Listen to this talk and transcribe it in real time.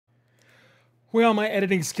Well, my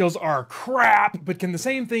editing skills are crap, but can the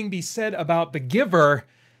same thing be said about The Giver?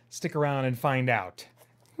 Stick around and find out.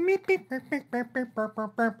 It's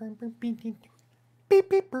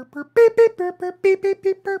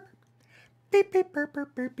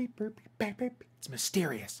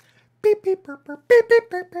mysterious.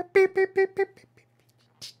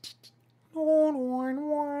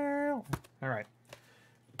 All right.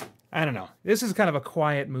 I don't know. This is kind of a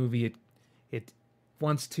quiet movie. It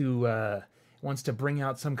wants to bring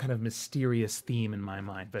out some kind of mysterious theme in my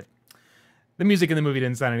mind, but the music in the movie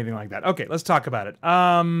didn't sound anything like that. Okay, let's talk about it.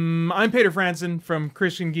 I'm Peter Franson from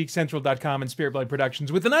ChristianGeekCentral.com and Spirit Blade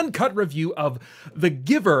Productions with an uncut review of The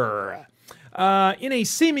Giver. In a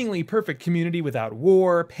seemingly perfect community without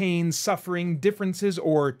war, pain, suffering, differences,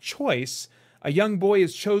 or choice, a young boy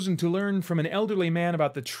is chosen to learn from an elderly man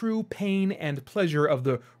about the true pain and pleasure of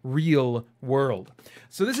the real world.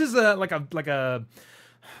 So this is like a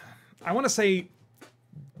I want to say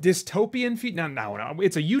dystopian future. No,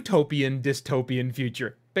 it's a utopian dystopian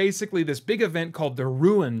future. Basically, this big event called the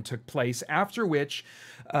Ruin took place, after which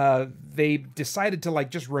they decided to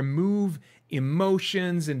just remove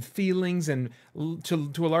emotions and feelings and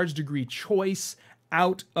to a large degree choice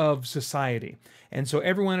out of society. And so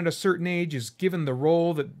everyone at a certain age is given the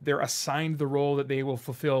role that they're assigned, the role that they will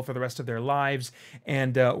fulfill for the rest of their lives.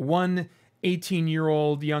 And one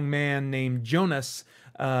 18-year-old young man named Jonas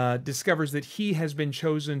discovers that he has been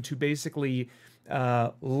chosen to basically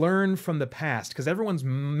learn from the past, because everyone's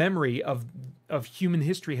memory of human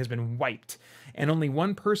history has been wiped, and only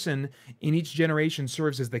one person in each generation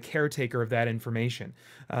serves as the caretaker of that information,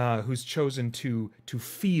 who's chosen to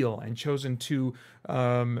feel and chosen to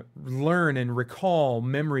learn and recall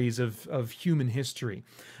memories of human history.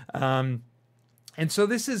 And so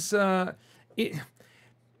this is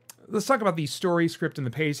let's talk about the story script and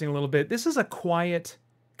the pacing a little bit. This is a quiet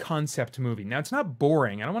concept movie. Now, it's not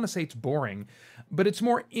boring. I don't want to say it's boring, but it's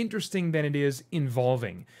more interesting than it is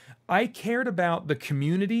involving. I cared about the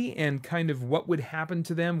community and kind of what would happen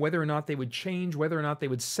to them, whether or not they would change, whether or not they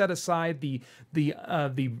would set aside the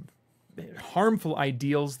harmful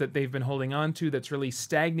ideals that they've been holding on to that's really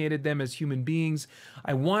stagnated them as human beings.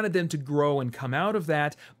 I wanted them to grow and come out of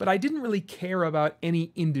that, but I didn't really care about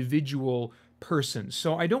any individual person.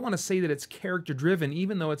 So I don't want to say that it's character driven,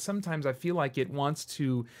 even though it's sometimes I feel like it wants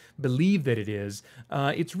to believe that it is.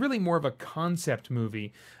 It's really more of a concept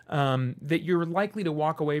movie that you're likely to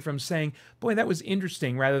walk away from saying, boy, that was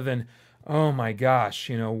interesting, rather than, oh my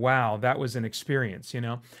gosh, wow, that was an experience,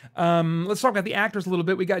 Let's talk about the actors a little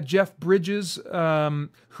bit. We got Jeff Bridges,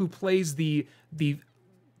 who plays the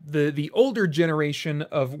older generation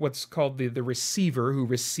of what's called the receiver, who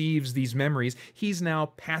receives these memories. He's now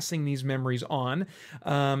passing these memories on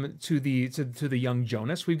to the young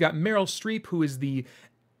Jonas. We've got Meryl Streep, who is the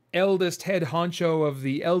eldest head honcho of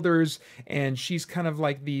the elders, and she's kind of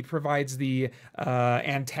provides the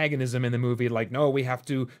antagonism in the movie, no, we have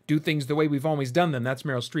to do things the way we've always done them. That's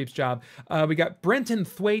Meryl Streep's job. We got Brenton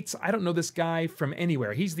Thwaites. I don't know this guy from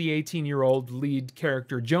anywhere. He's the 18-year-old lead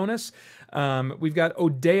character Jonas. We've got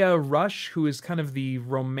Odea Rush, who is kind of the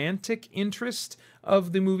romantic interest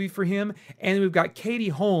of the movie for him, and we've got Katie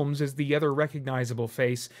Holmes as the other recognizable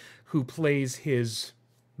face, who plays his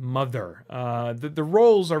mother. The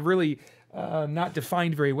roles are really not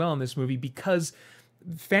defined very well in this movie, because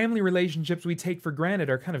family relationships we take for granted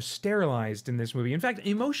are kind of sterilized in this movie. In fact,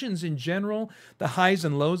 emotions in general, the highs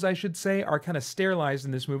and lows, I should say, are kind of sterilized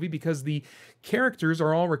in this movie, because the characters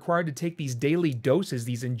are all required to take these daily doses,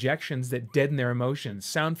 these injections that deaden their emotions.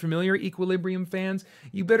 Sound familiar, Equilibrium fans?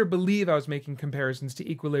 You better believe I was making comparisons to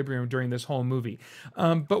Equilibrium during this whole movie.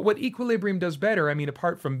 But what Equilibrium does better,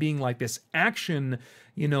 apart from being like this action,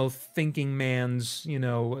 thinking man's,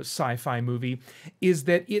 sci-fi movie, is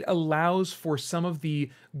that it allows for some of the it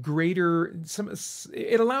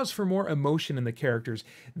allows for more emotion in the characters.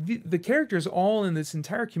 The characters all in this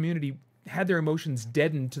entire community had their emotions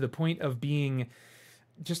deadened to the point of being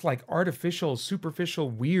just artificial, superficial,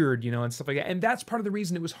 weird, and stuff like that. And that's part of the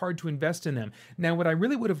reason it was hard to invest in them. Now, what I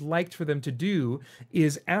really would have liked for them to do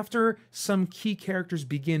is, after some key characters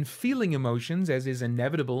begin feeling emotions, as is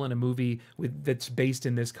inevitable in a movie that's based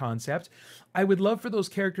in this concept, I would love for those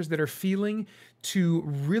characters that are feeling to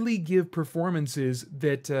really give performances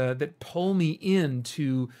that pull me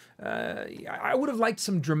into. I would have liked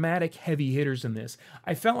some dramatic heavy hitters in this.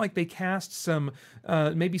 I felt like they cast some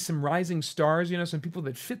maybe some rising stars, some people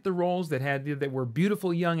that fit the roles, that were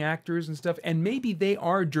beautiful young actors and stuff, and maybe they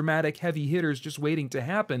are dramatic heavy hitters just waiting to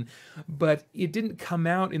happen, but it didn't come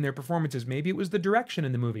out in their performances. Maybe it was the direction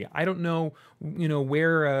in the movie. I don't know,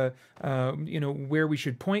 where we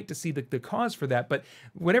should point to see the cause for that, but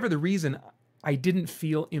whatever the reason, I didn't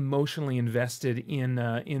feel emotionally invested in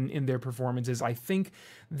their performances. I think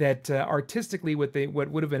that artistically, what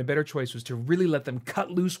would have been a better choice was to really let them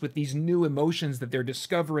cut loose with these new emotions that they're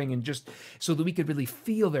discovering, and just so that we could really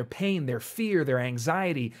feel their pain, their fear, their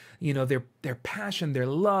anxiety, their passion, their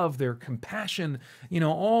love, their compassion,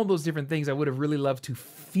 all those different things. I would have really loved to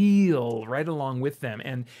feel right along with them,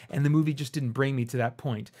 and the movie just didn't bring me to that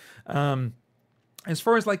point. As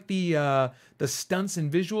far as like the stunts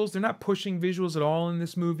and visuals, they're not pushing visuals at all in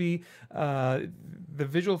this movie. The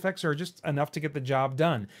visual effects are just enough to get the job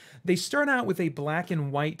done. They start out with a black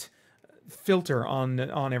and white filter on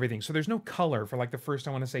everything, so there's no color for like the first,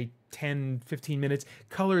 I want to say, 10-15 minutes.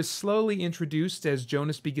 Color is slowly introduced as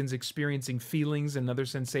Jonas begins experiencing feelings and other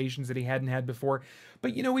sensations that he hadn't had before.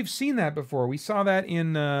 But we've seen that before. We saw that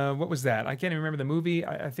in what was that? I can't even remember the movie.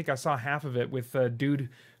 I think I saw half of it with a dude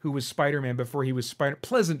who was Spider-Man before he was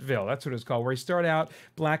Pleasantville, that's what it's called, where he started out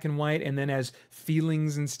black and white, and then as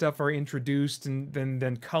feelings and stuff are introduced, and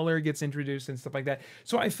then color gets introduced and stuff like that.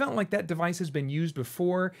 So I felt like that device has been used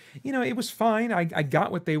before. It was fine. I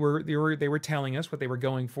got what they were telling us, what they were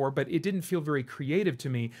going for, but it didn't feel very creative to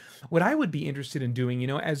me. What I would be interested in doing,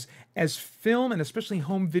 as film and especially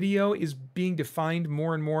home video is being defined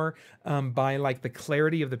more and more by like the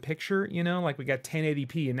clarity of the picture, like we got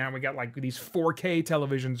 1080p, and now we got like these 4K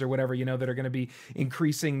televisions or whatever, that are going to be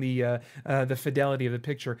increasing the fidelity of the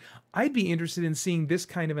picture. I'd be interested in seeing this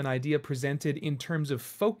kind of an idea presented in terms of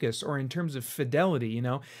focus or in terms of fidelity,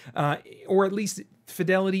 or at least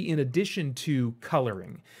fidelity in addition to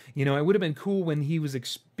coloring. It would have been cool when he was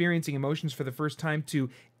experiencing emotions for the first time to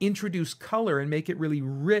introduce color and make it really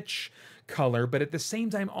rich color, but at the same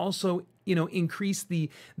time also increase the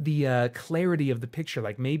clarity of the picture.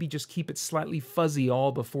 Like maybe just keep it slightly fuzzy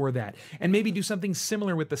all before that, and maybe do something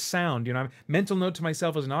similar with the sound. Mental note to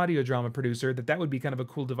myself as an audio drama producer that would be kind of a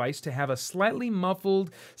cool device to have a slightly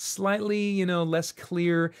muffled, slightly less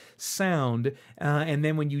clear sound, and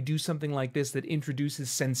then when you do something like this that introduces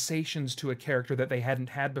sensations to a character that they hadn't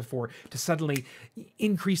had before, to suddenly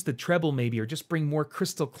increase the treble maybe, or just bring more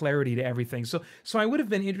crystal clarity to everything. So I would have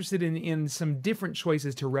been interested in some different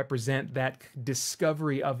choices to represent that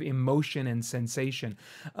discovery of emotion and sensation.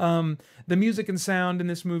 The music and sound in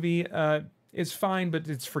this movie is fine, but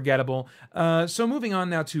it's forgettable. So moving on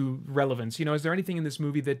now to relevance. Is there anything in this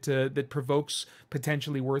movie that provokes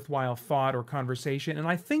potentially worthwhile thought or conversation? And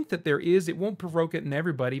I think that there is. It won't provoke it in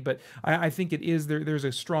everybody, but I think it is. There's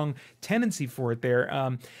a strong tendency for it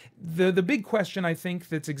there. The big question I think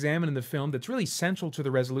that's examined in the film that's really central to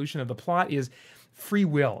the resolution of the plot is free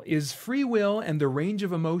will. Is free will and the range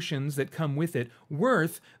of emotions that come with it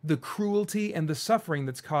worth the cruelty and the suffering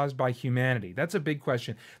that's caused by humanity? That's a big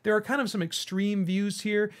question. There are kind of some extreme views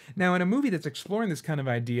here. Now, in a movie that's exploring this kind of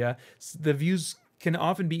idea, the views can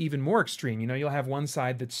often be even more extreme. You'll have one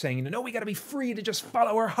side that's saying, no, we got to be free to just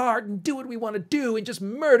follow our heart and do what we want to do and just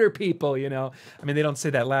murder people, I mean, they don't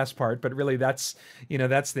say that last part, but really that's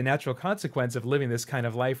the natural consequence of living this kind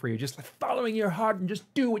of life where you're just like following your heart and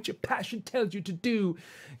just do what your passion tells you to do,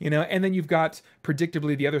 and then you've got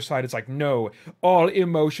predictably the other side. It's like, no, all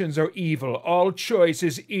emotions are evil. All choice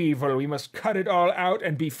is evil. We must cut it all out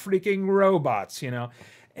and be freaking robots,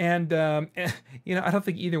 And I don't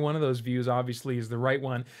think either one of those views obviously is the right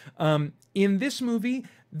one. In this movie,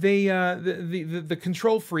 the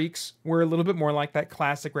control freaks were a little bit more like that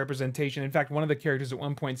classic representation. In fact, one of the characters at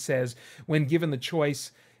one point says, when given the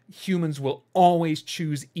choice, humans will always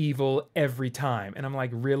choose evil every time. And I'm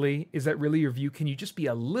like, really? Is that really your view? Can you just be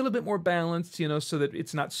a little bit more balanced, so that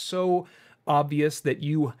it's not so obvious that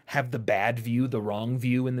you have the bad view, the wrong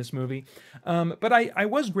view in this movie? But I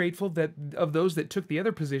was grateful that of those that took the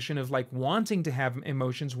other position of like wanting to have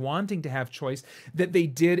emotions, wanting to have choice, that they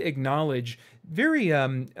did acknowledge very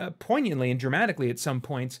poignantly and dramatically at some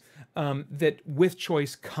points that with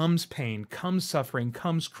choice comes pain, comes suffering,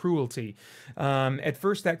 comes cruelty. At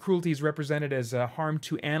first, that cruelty is represented as harm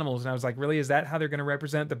to animals, and I was like, really, is that how they're going to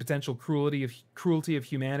represent the potential cruelty of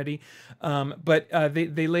humanity? But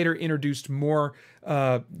they later introduced more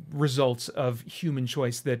results of human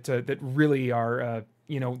choice that really are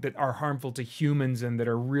that are harmful to humans and that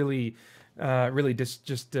are really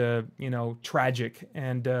just tragic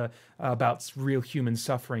and about real human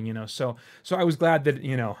suffering. So I was glad that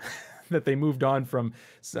that they moved on from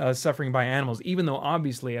suffering by animals, even though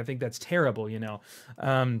obviously I think that's terrible.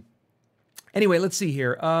 Anyway, let's see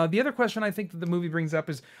here. The other question I think that the movie brings up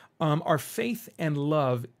is, are faith and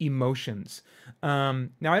love emotions? Now,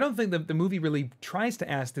 I don't think that the movie really tries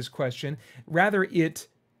to ask this question. Rather, it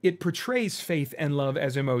it portrays faith and love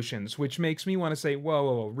as emotions, which makes me want to say, whoa,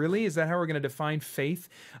 whoa, whoa, really? Is that how we're going to define faith?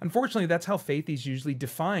 Unfortunately, that's how faith is usually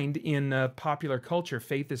defined in popular culture.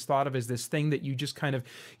 Faith is thought of as this thing that you just kind of,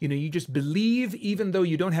 you just believe even though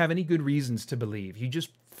you don't have any good reasons to believe. You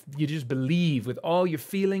just believe with all your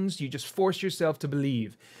feelings. You just force yourself to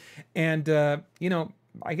believe. And,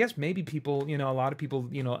 I guess maybe people, a lot of people,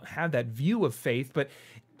 have that view of faith, but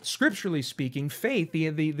scripturally speaking, faith,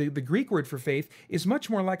 the Greek word for faith, is much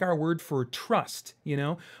more like our word for trust,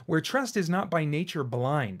 where trust is not by nature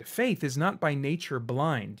blind. Faith is not by nature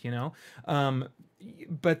blind,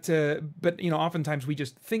 but oftentimes we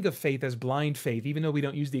just think of faith as blind faith, even though we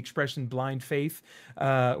don't use the expression blind faith.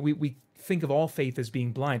 We think of all faith as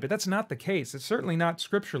being blind, but that's not the case. It's certainly not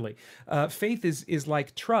scripturally. Faith is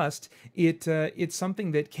like trust. It's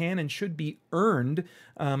something that can and should be earned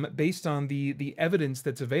based on the evidence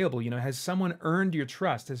that's available. Has someone earned your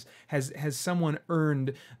trust? Has someone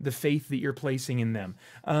earned the faith that you're placing in them?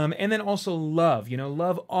 And then also love.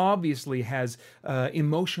 Love obviously has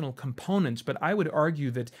emotional components, but I would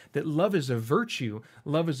argue that love is a virtue,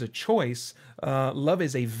 love is a choice, love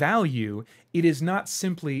is a value. It is not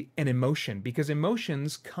simply an emotion, because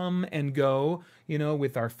emotions come and go,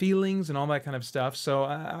 with our feelings and all that kind of stuff. So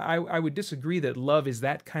I would disagree that love is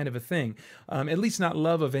that kind of a thing, at least not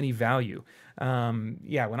love of any value.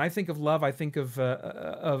 When I think of love, I think of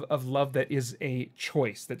love that is a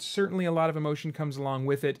choice. That certainly a lot of emotion comes along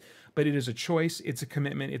with it, but it is a choice, it's a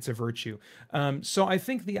commitment, it's a virtue. So I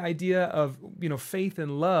think the idea of faith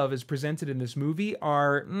and love as presented in this movie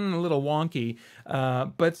are a little wonky,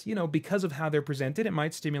 but because of how they're presented, it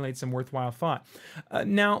might stimulate some worthwhile thought.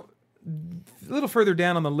 Now, a little further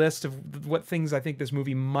down on the list of what things I think this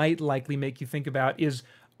movie might likely make you think about is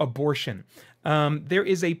abortion. There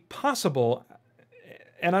is a possible,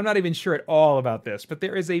 and I'm not even sure at all about this, but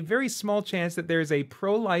there is a very small chance that there is a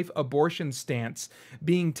pro-life abortion stance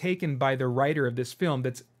being taken by the writer of this film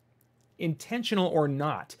that's intentional or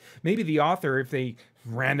not. Maybe the author, if they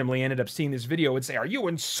randomly ended up seeing this video, would say, "Are you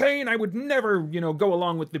insane? I would never, go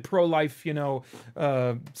along with the pro-life,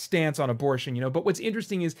 stance on abortion." But what's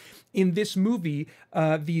interesting is in this movie,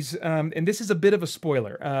 these, and this is a bit of a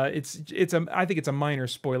spoiler. I think it's a minor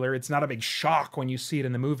spoiler. It's not a big shock when you see it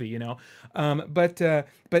in the movie, but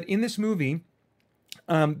in this movie,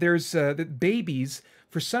 there's that babies,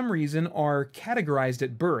 for some reason, are categorized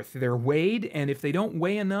at birth. They're weighed, and if they don't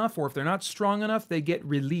weigh enough, or if they're not strong enough, they get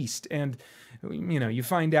released. And you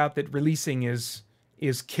find out that releasing is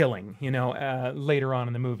killing, later on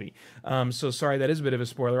in the movie. So sorry, that is a bit of a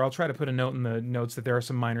spoiler. I'll try to put a note in the notes that there are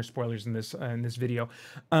some minor spoilers in this video.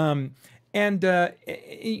 So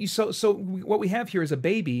what we have here is a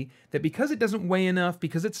baby that, because it doesn't weigh enough,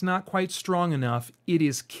 because it's not quite strong enough, it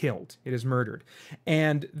is killed. It is murdered.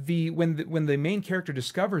 And when the main character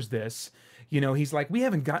discovers this, he's like, "We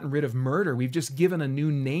haven't gotten rid of murder. We've just given a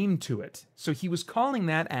new name to it." So he was calling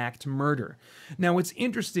that act murder. Now, what's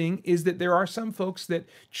interesting is that there are some folks that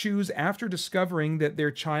choose, after discovering that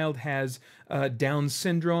their child has Down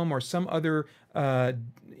syndrome or some other,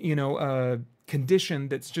 condition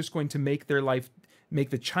that's just going to make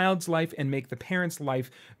the child's life and make the parent's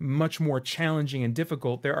life much more challenging and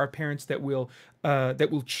difficult. There are parents that will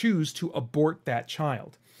choose to abort that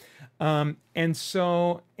child. And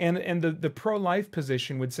the pro-life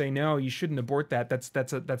position would say, no, you shouldn't abort that.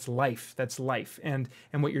 That's life. That's life. And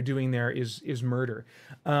what you're doing there is murder.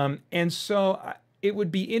 And so it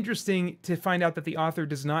would be interesting to find out that the author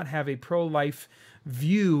does not have a pro-life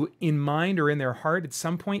view in mind or in their heart at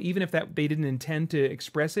some point, even if that they didn't intend to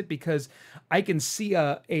express it, because I can see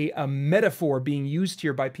a metaphor being used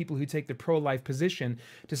here by people who take the pro-life position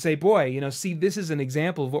to say, boy, see, this is an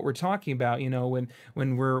example of what we're talking about,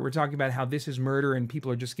 when we're talking about how this is murder and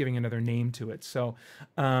people are just giving another name to it. So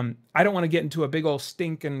I don't want to get into a big old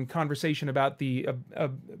stinking conversation about the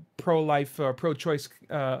pro-life, pro-choice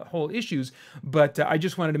whole issues, but I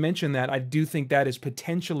just wanted to mention that I do think that is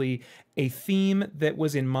potentially a theme that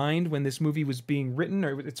was in mind when this movie was being written,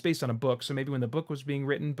 or it's based on a book, so maybe when the book was being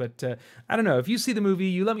written, but I don't know. If you see the movie,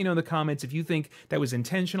 you let me know in the comments if you think that was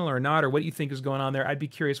intentional or not, or what you think is going on there. I'd be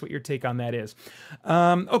curious what your take on that is.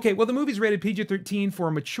 Okay, well, the movie's rated PG-13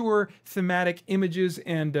 for mature thematic images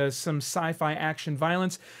and some sci-fi action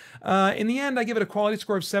violence. In the end, I give it a quality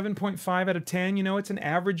score of 7.5 out of 10. It's an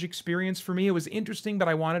average experience for me. It was interesting, but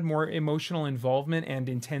I wanted more emotional involvement and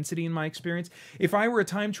intensity in my experience. If I were a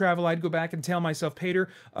time traveler, I'd go back and tell myself, Pater,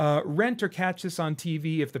 rent or catch this on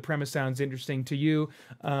TV if the premise sounds interesting to you,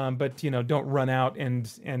 but don't run out and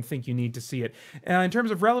think you need to see it. In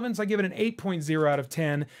terms of relevance, I give it an 8.0 out of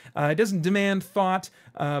 10. It doesn't demand thought,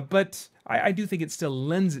 but I do think it still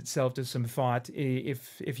lends itself to some thought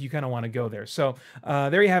if you kind of want to go there. So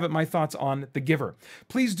there you have it, my thoughts on The Giver.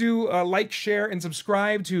 Please do like, share, and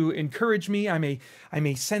subscribe to encourage me. I'm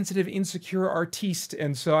a sensitive, insecure artiste,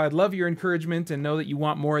 and so I'd love your encouragement and know that you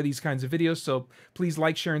want more of these kinds of videos. So please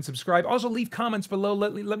like, share, and subscribe. Also leave comments below.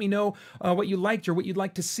 Let me know what you liked or what you'd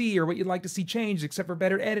like to see or what you'd like to see changed, except for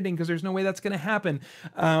better editing, because there's no way that's going to happen.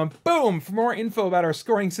 Boom! For more info about our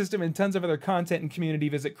scoring system and tons of other content and community,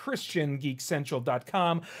 visit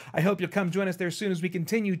ChristianGeekCentral.com. I hope you'll come join us there soon as we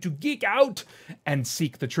continue to geek out and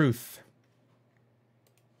seek the truth.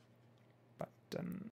 Button.